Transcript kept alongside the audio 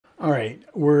All right,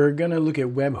 we're going to look at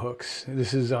webhooks.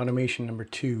 This is automation number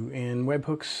 2, and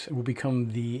webhooks will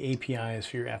become the APIs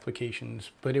for your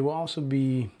applications, but it will also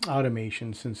be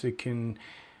automation since it can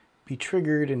be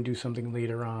triggered and do something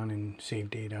later on and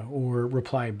save data or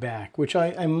reply back, which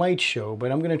I might show,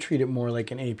 but I'm going to treat it more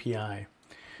like an API.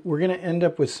 We're going to end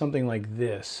up with something like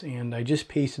this, and I just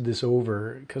pasted this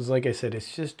over because, like I said,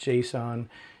 it's just JSON.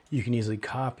 You can easily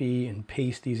copy and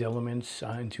paste these elements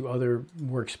into other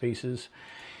workspaces.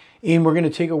 And we're going to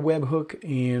take a webhook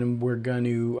and we're going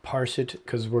to parse it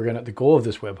because the goal of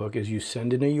this webhook is you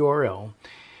send in a URL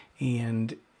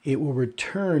and it will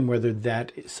return whether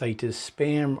that site is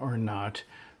spam or not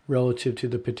relative to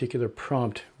the particular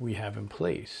prompt we have in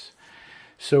place.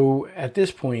 So at this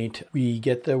point, we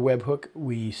get the webhook,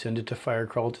 we send it to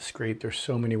Firecrawl to scrape. There's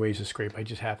so many ways to scrape. I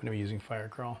just happen to be using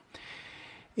Firecrawl.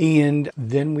 And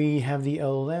then we have the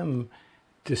LLM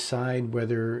decide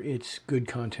whether it's good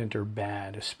content or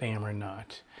bad, a spam or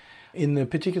not. In the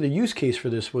particular use case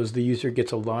for this was the user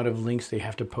gets a lot of links they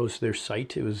have to post to their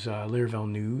site. It was Laravel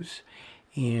News,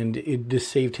 and this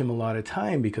saved him a lot of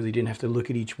time because he didn't have to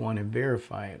look at each one and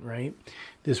verify it, right?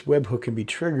 This webhook can be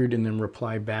triggered and then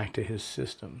reply back to his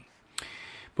system.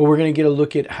 But we're going to get a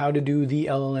look at how to do the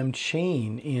LLM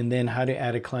chain and then how to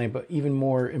add a client, but even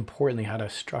more importantly, how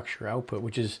to structure output,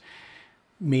 which is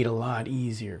made a lot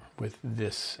easier with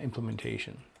this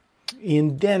implementation.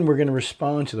 And then we're going to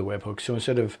respond to the webhook. So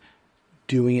instead of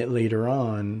doing it later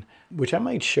on, which I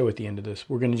might show at the end of this,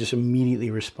 we're going to just immediately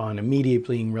respond,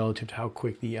 immediately relative to how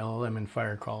quick the LLM and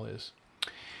Firecrawl is.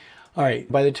 All right,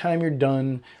 by the time you're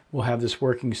done, we'll have this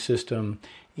working system.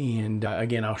 And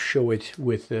again, I'll show it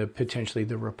with potentially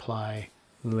the reply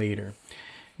later.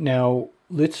 Now,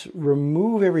 let's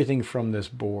remove everything from this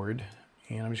board.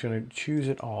 And I'm just going to choose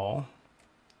it all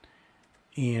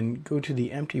and go to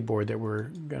the empty board that we're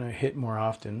going to hit more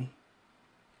often.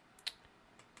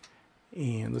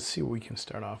 And let's see what we can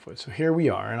start off with. So here we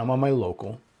are, and I'm on my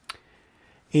local.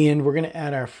 And we're going to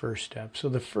add our first step. So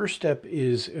the first step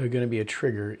is going to be a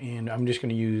trigger, and I'm just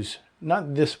going to use,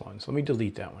 not this one, so let me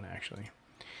delete that one actually.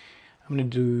 I'm going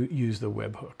to use the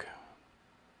webhook.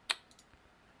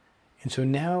 And so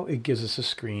now it gives us a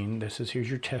screen that says, here's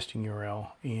your testing URL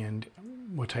and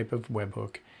what type of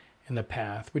webhook. And the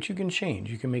path, which you can change.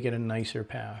 You can make it a nicer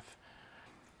path.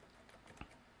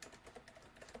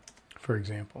 For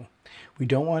example, we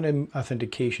don't want an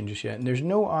authentication just yet, and there's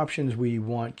no options we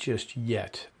want just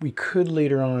yet. We could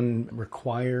later on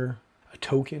require a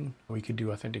token. We could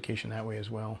do authentication that way as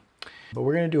well. But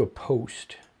we're going to do a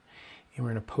post, and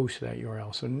we're going to post that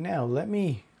URL. So now let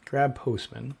me grab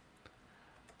Postman,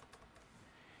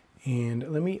 and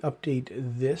let me update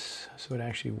this so it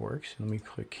actually works. Let me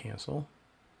click cancel.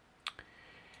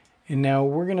 And now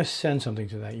we're going to send something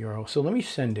to that URL. So let me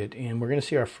send it, and we're going to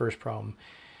see our first problem.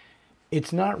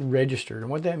 It's not registered.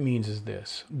 And what that means is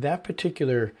this. That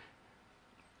particular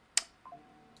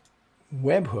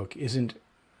webhook isn't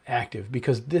active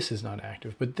because this is not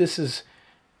active. But this is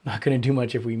not going to do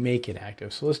much if we make it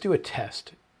active. So let's do a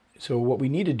test. So what we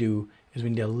need to do is we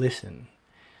need to listen.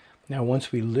 Now,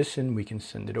 once we listen, we can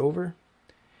send it over.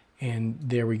 And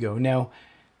there we go. Now,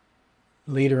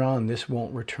 later on, this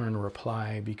won't return a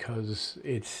reply because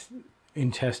it's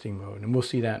in testing mode, and we'll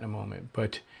see that in a moment.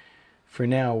 But for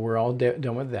now, we're all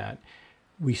done with that.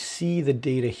 We see the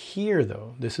data here,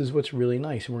 though. This is what's really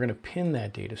nice, and we're going to pin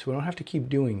that data, so we don't have to keep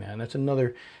doing that. And that's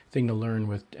another thing to learn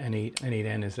with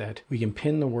N8N is that we can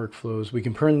pin the workflows. We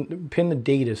can pin the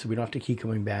data so we don't have to keep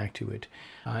coming back to it.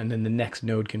 And then the next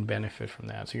node can benefit from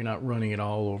that, so you're not running it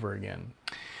all over again.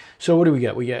 So what do we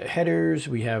got? We got headers,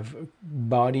 we have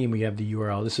body, and we have the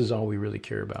URL. This is all we really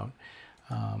care about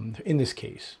in this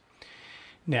case.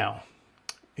 Now,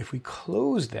 if we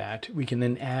close that, we can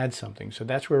then add something. So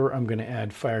that's where I'm going to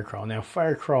add Firecrawl. Now,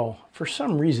 Firecrawl, for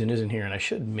some reason, isn't here, and I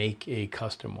should make a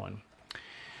custom one.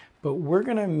 But we're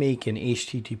going to make an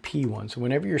HTTP one. So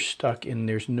whenever you're stuck and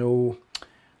there's no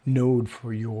node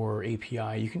for your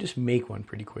API, you can just make one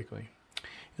pretty quickly.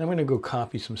 And I'm going to go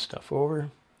copy some stuff over.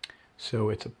 So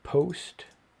it's a post,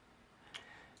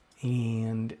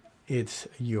 and it's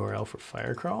a URL for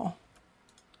Firecrawl.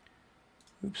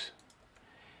 Oops.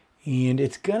 And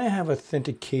it's going to have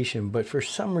authentication, but for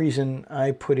some reason,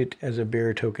 I put it as a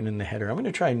bearer token in the header. I'm going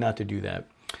to try not to do that.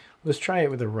 Let's try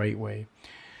it with the right way.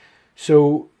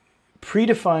 So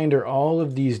predefined are all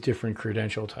of these different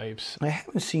credential types. I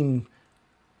haven't seen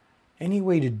any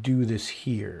way to do this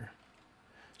here.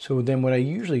 So then what I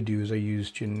usually do is I use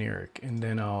generic, and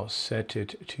then I'll set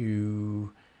it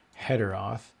to header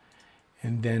auth,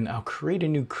 and then I'll create a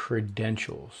new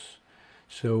credentials.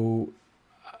 So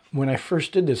when I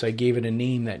first did this, I gave it a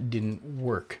name that didn't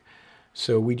work.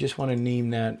 So we just want to name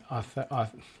that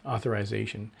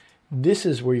authorization. This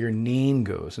is where your name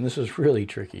goes. And this was really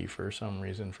tricky for some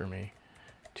reason for me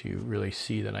to really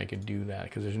see that I could do that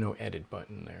because there's no edit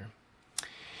button there.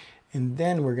 And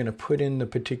then we're going to put in the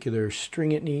particular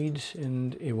string it needs,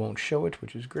 and it won't show it,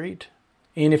 which is great.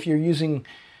 And if you're using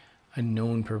a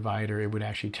known provider, it would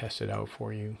actually test it out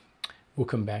for you. We'll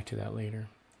come back to that later.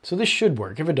 So this should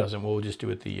work. If it doesn't, we'll just do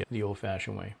it the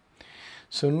old-fashioned way.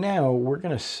 So now we're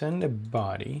going to send a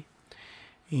body,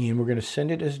 and we're going to send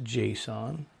it as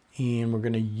JSON, and we're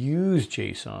going to use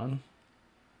JSON.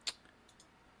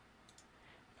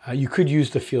 You could use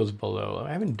the fields below.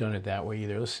 I haven't done it that way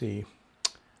either. Let's see.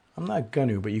 I'm not going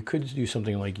to, but you could do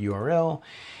something like URL.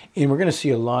 And we're going to see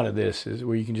a lot of this is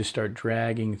where you can just start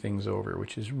dragging things over,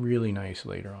 which is really nice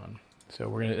later on.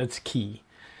 So that's key.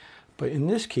 But in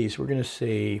this case, we're going to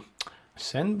say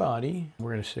send body.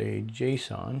 We're going to say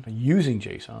JSON, using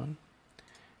JSON. And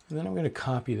then I'm going to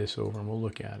copy this over and we'll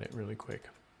look at it really quick.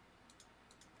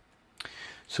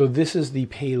 So this is the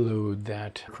payload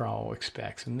that crawl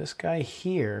expects. And this guy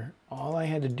here, all I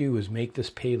had to do was make this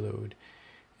payload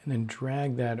and then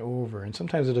drag that over. And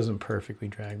sometimes it doesn't perfectly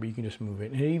drag, but you can just move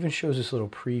it. And it even shows this little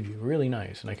preview, really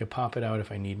nice. And I could pop it out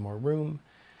if I need more room.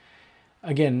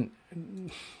 Again,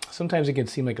 sometimes it can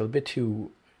seem like a bit too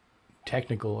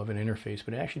technical of an interface,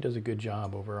 but it actually does a good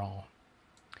job overall.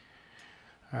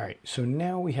 All right, so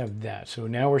now we have that. So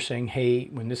now we're saying, hey,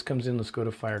 when this comes in, let's go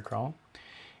to Firecrawl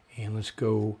and let's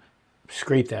go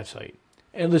scrape that site.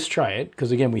 And let's try it,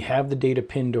 because again, we have the data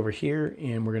pinned over here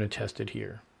and we're gonna test it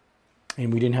here.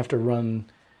 And we didn't have to run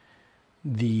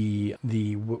the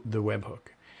webhook.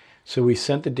 So we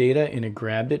sent the data and it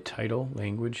grabbed it, title,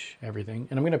 language, everything.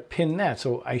 And I'm going to pin that,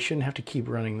 so I shouldn't have to keep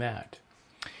running that.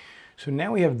 So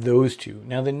now we have those two.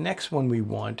 Now the next one we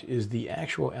want is the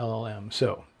actual LLM.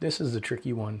 So this is the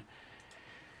tricky one.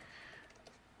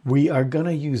 We are going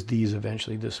to use these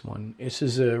eventually, this one. This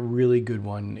is a really good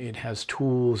one. It has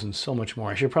tools and so much more.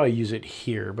 I should probably use it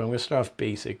here, but I'm going to start off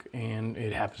basic, and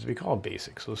it happens to be called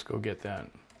basic, so let's go get that.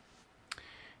 And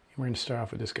we're going to start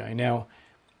off with this guy. Now,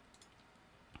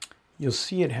 you'll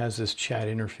see it has this chat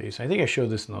interface. I think I showed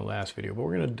this in the last video, but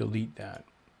we're going to delete that.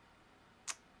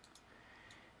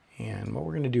 And what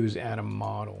we're going to do is add a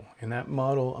model. And that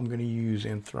model, I'm going to use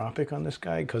Anthropic on this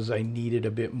guy because I needed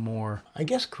a bit more. I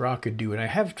guess Grok could do it. I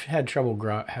have had trouble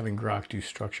having Grok do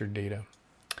structured data.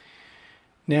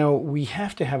 Now, we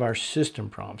have to have our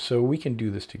system prompt, so we can do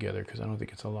this together because I don't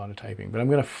think it's a lot of typing. But I'm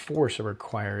going to force a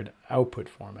required output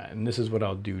format. And this is what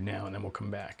I'll do now, and then we'll come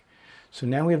back. So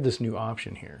now we have this new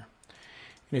option here.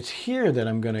 And it's here that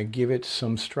I'm going to give it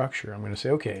some structure. I'm going to say,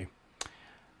 okay,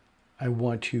 I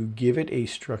want to give it a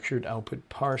structured output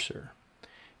parser.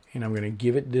 And I'm going to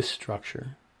give it this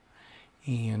structure.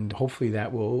 And hopefully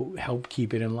that will help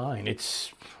keep it in line.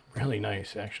 It's really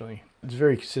nice, actually. It's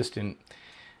very consistent.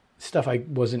 Stuff I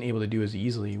wasn't able to do as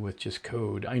easily with just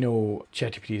code. I know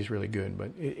ChatGPT is really good, but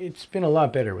it's been a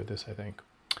lot better with this, I think.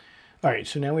 All right,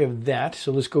 so now we have that.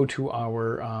 So let's go to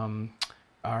our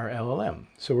LLM.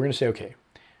 So we're going to say, okay,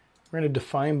 we're going to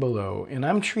define below, and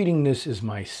I'm treating this as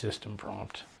my system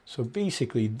prompt. So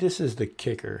basically, this is the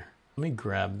kicker. Let me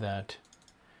grab that.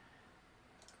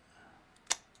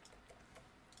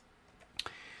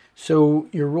 So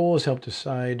your role is help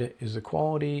decide is the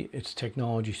quality, it's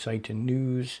technology, site, and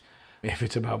news. If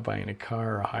it's about buying a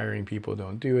car or hiring people,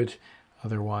 don't do it.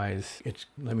 Otherwise,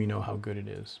 let me know how good it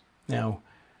is. Now,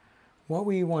 what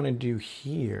we want to do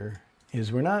here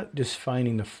is we're not just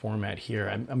finding the format here.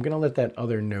 I'm going to let that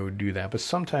other node do that, but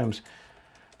sometimes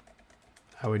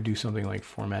I would do something like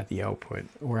format the output,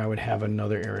 or I would have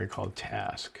another area called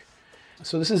task.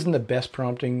 So this isn't the best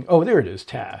prompting. Oh, there it is,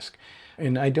 task.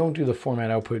 And I don't do the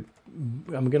format output.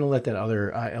 I'm going to let that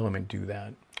other element do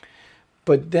that.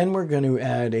 But then we're going to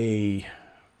add a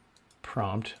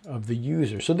prompt of the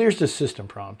user. So there's the system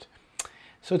prompt.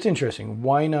 So it's interesting.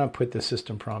 Why not put the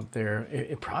system prompt there?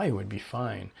 It probably would be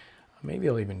fine. Maybe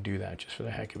I'll even do that just for the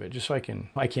heck of it, just so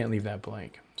I can't leave that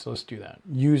blank. So let's do that.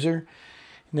 User.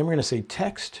 And then we're going to say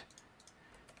text,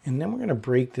 and then we're going to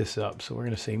break this up. So we're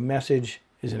going to say message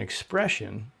is an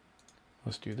expression.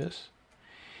 Let's do this.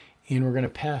 And we're going to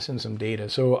pass in some data.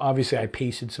 So obviously I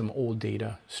pasted some old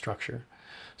data structure.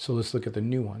 So let's look at the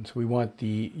new one. So we want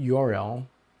the URL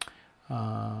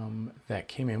that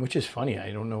came in, which is funny.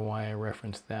 I don't know why I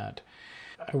referenced that.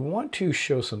 I want to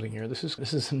show something here. This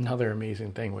is another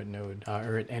amazing thing with Node,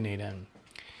 or at N8N.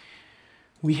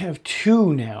 We have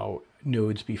two now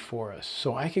nodes before us.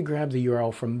 So I could grab the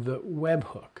URL from the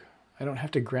webhook. I don't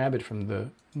have to grab it from the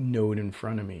node in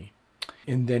front of me.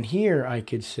 And then here I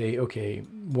could say, okay,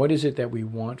 what is it that we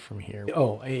want from here?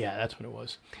 Oh, yeah, that's what it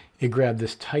was. It grabbed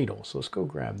this title. So let's go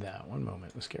grab that. One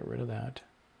moment. Let's get rid of that.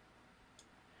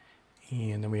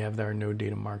 And then we have our node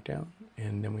data markdown.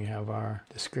 And then we have our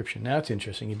description. Now it's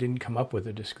interesting. It didn't come up with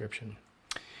a description.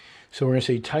 So we're going to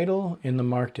say title in the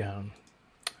markdown.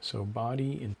 So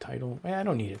body and title. I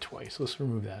don't need it twice. Let's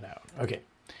remove that out. Okay.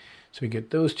 So we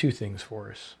get those two things for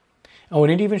us. Oh,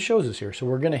 and it even shows us here. So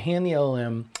we're going to hand the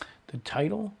LLM the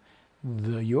title,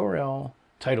 the URL.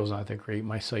 Title's not that great.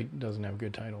 My site doesn't have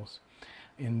good titles.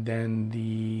 And then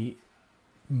the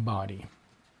body.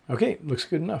 Okay, looks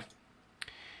good enough.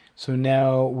 So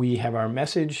now we have our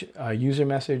message, user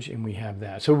message, and we have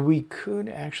that. So we could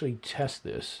actually test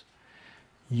this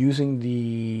using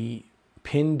the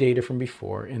pinned data from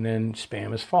before, and then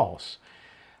spam is false,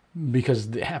 because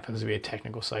it happens to be a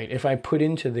technical site. If I put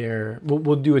into there,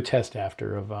 we'll do a test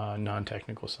after of a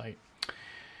non-technical site.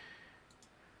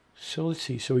 So let's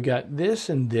see. So we got this,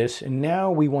 and now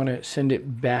we want to send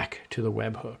it back to the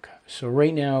webhook. So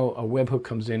right now a webhook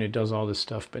comes in, it does all this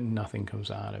stuff, but nothing comes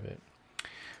out of it.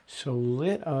 So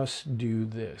let us do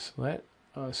this. Let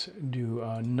us do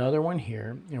another one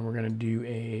here, and we're going to do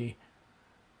a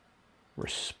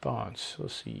response.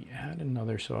 Let's see, add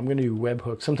another. So I'm going to do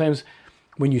webhook. Sometimes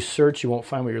when you search, you won't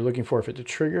find what you're looking for if it's a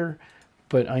trigger,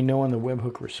 but I know on the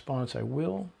webhook response I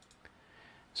will.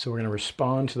 So we're going to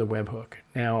respond to the webhook.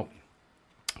 Now,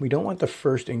 we don't want the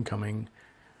first incoming.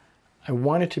 I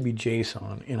want it to be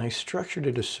JSON, and I structured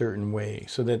it a certain way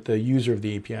so that the user of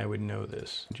the API would know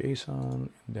this. JSON, and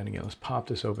then again, let's pop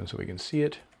this open so we can see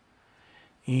it.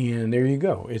 And there you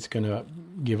go. It's going to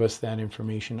give us that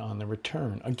information on the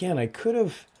return. Again, I could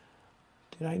have,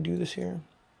 did I do this here?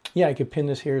 Yeah, I could pin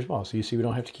this here as well. So you see, we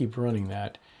don't have to keep running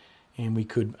that. And we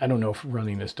could, I don't know if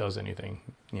running this does anything.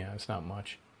 Yeah, it's not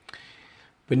much.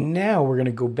 But now we're going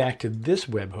to go back to this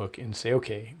webhook and say,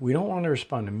 okay, we don't want to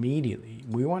respond immediately.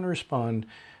 We want to respond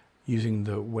using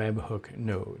the webhook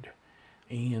node.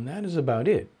 And that is about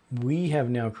it. We have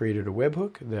now created a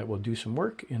webhook that will do some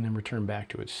work and then return back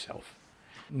to itself.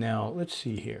 Now, let's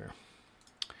see here.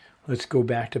 Let's go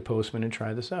back to Postman and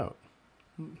try this out.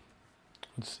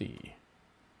 Let's see.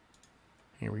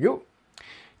 Here we go.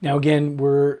 Now again,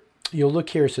 you'll look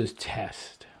here, it says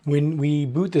test. When we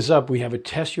boot this up, we have a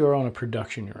test URL and a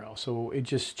production URL. So it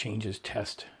just changes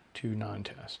test to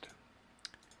non-test.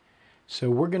 So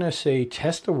we're going to say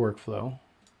test the workflow.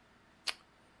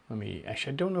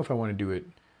 Actually, I don't know if I want to do it.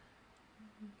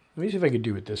 Let me see if I could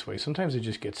do it this way. Sometimes it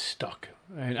just gets stuck.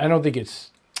 And I don't think it's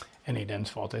N8N's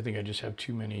fault. I think I just have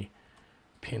too many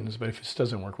pins. But if this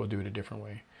doesn't work, we'll do it a different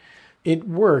way. It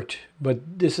worked,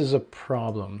 but this is a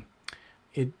problem.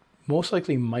 It most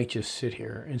likely might just sit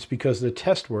here. It's because the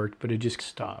test worked, but it just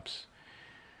stops.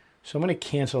 So I'm going to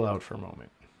cancel out for a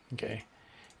moment. Okay.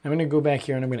 I'm going to go back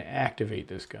here and I'm going to activate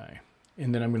this guy.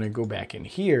 And then I'm going to go back in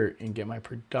here and get my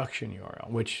production URL,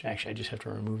 which actually I just have to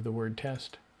remove the word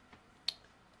test.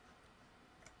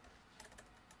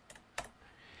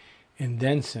 And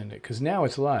then send it, because now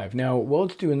it's live. Now, while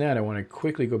it's doing that, I want to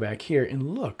quickly go back here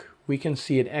and look. We can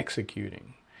see it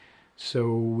executing.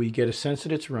 So we get a sense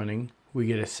that it's running. We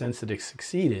get a sense that it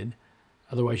succeeded.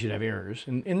 Otherwise, you'd have errors.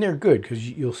 And they're good, because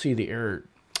you'll see the error.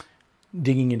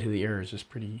 Digging into the errors is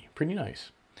pretty nice.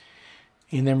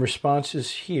 And then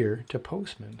responses here to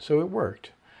Postman. So it worked.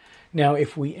 Now,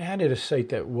 if we added a site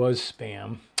that was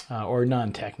spam or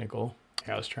non-technical,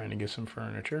 I was trying to get some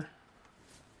furniture.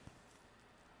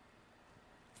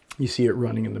 You see it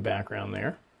running in the background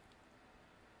there.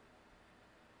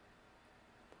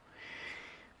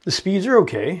 The speeds are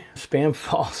okay. Spam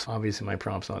false. Obviously, my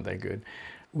prompt's not that good.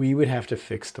 We would have to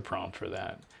fix the prompt for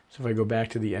that. So if I go back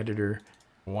to the editor,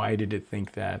 why did it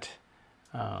think that?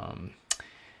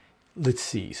 Let's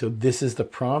see. So this is the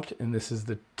prompt and this is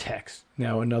the text.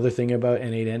 Now, another thing about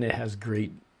N8N, it has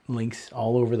great links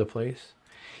all over the place.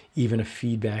 Even a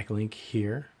feedback link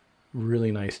here.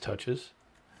 Really nice touches.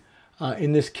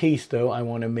 In this case, though, I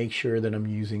want to make sure that I'm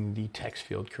using the text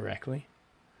field correctly.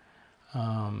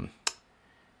 And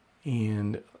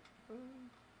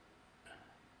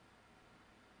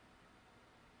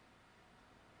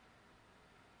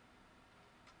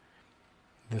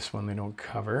this one they don't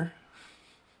cover.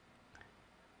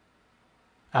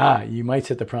 You might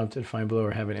set the prompt to define below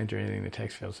or have it enter anything in the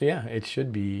text field. So yeah, it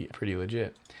should be pretty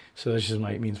legit. So this just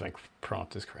means my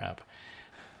prompt is crap.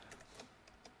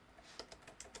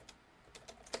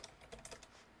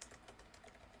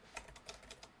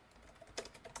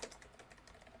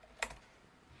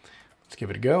 Give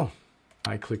it a go.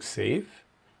 I click save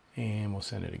and we'll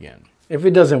send it again. If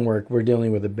it doesn't work, we're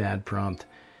dealing with a bad prompt.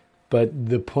 But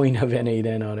the point of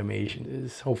N8N automation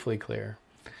is hopefully clear.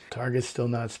 Target's still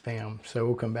not spam, so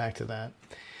we'll come back to that.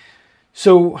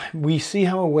 So we see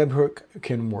how a webhook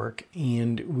can work,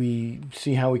 and we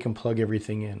see how we can plug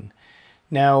everything in.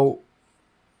 Now,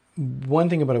 one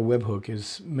thing about a webhook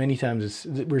is many times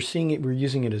we're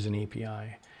using it as an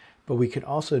API, but we could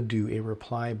also do a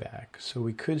reply back. So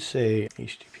we could say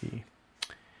HTTP,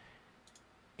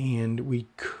 and we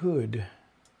could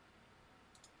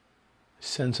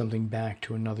send something back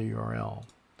to another URL.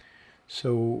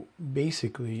 So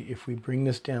basically, if we bring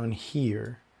this down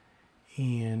here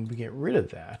and we get rid of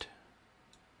that,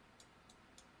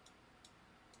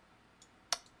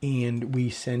 and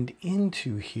we send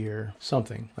into here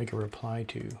something like a reply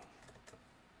to.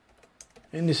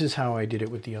 And this is how I did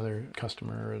it with the other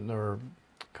customer or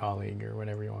colleague or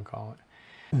whatever you want to call it.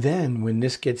 Then when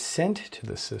this gets sent to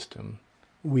the system,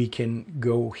 we can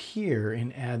go here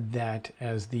and add that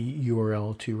as the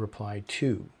URL to reply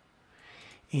to.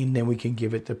 And then we can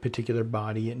give it the particular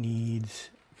body it needs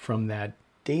from that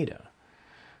data.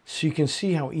 So you can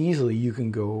see how easily you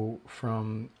can go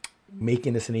from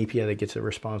making this an API that gets a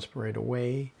response right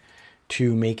away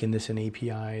to making this an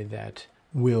API that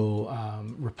will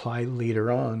reply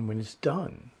later on when it's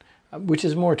done, which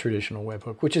is more traditional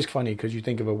webhook, which is funny because you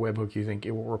think of a webhook, you think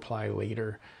it will reply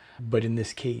later. But in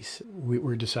this case,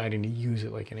 we're deciding to use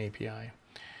it like an API.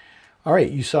 All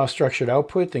right, you saw structured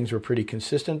output. Things were pretty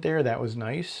consistent there. That was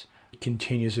nice. It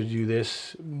continues to do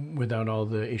this without all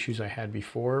the issues I had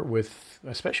before,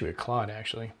 especially with Claude,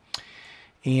 actually.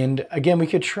 And again, we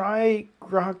could try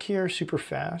Grok here super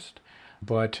fast,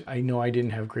 but I know I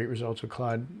didn't have great results with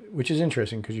Claude, which is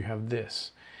interesting because you have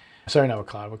this. Sorry, not with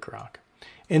Claude, with Grok.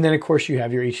 And then of course you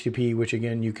have your HTTP, which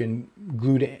again you can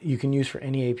use for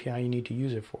any API you need to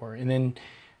use it for, and then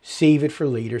save it for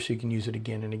later so you can use it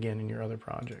again and again in your other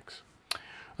projects.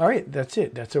 All right, that's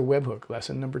it. That's our webhook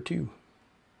lesson number 2.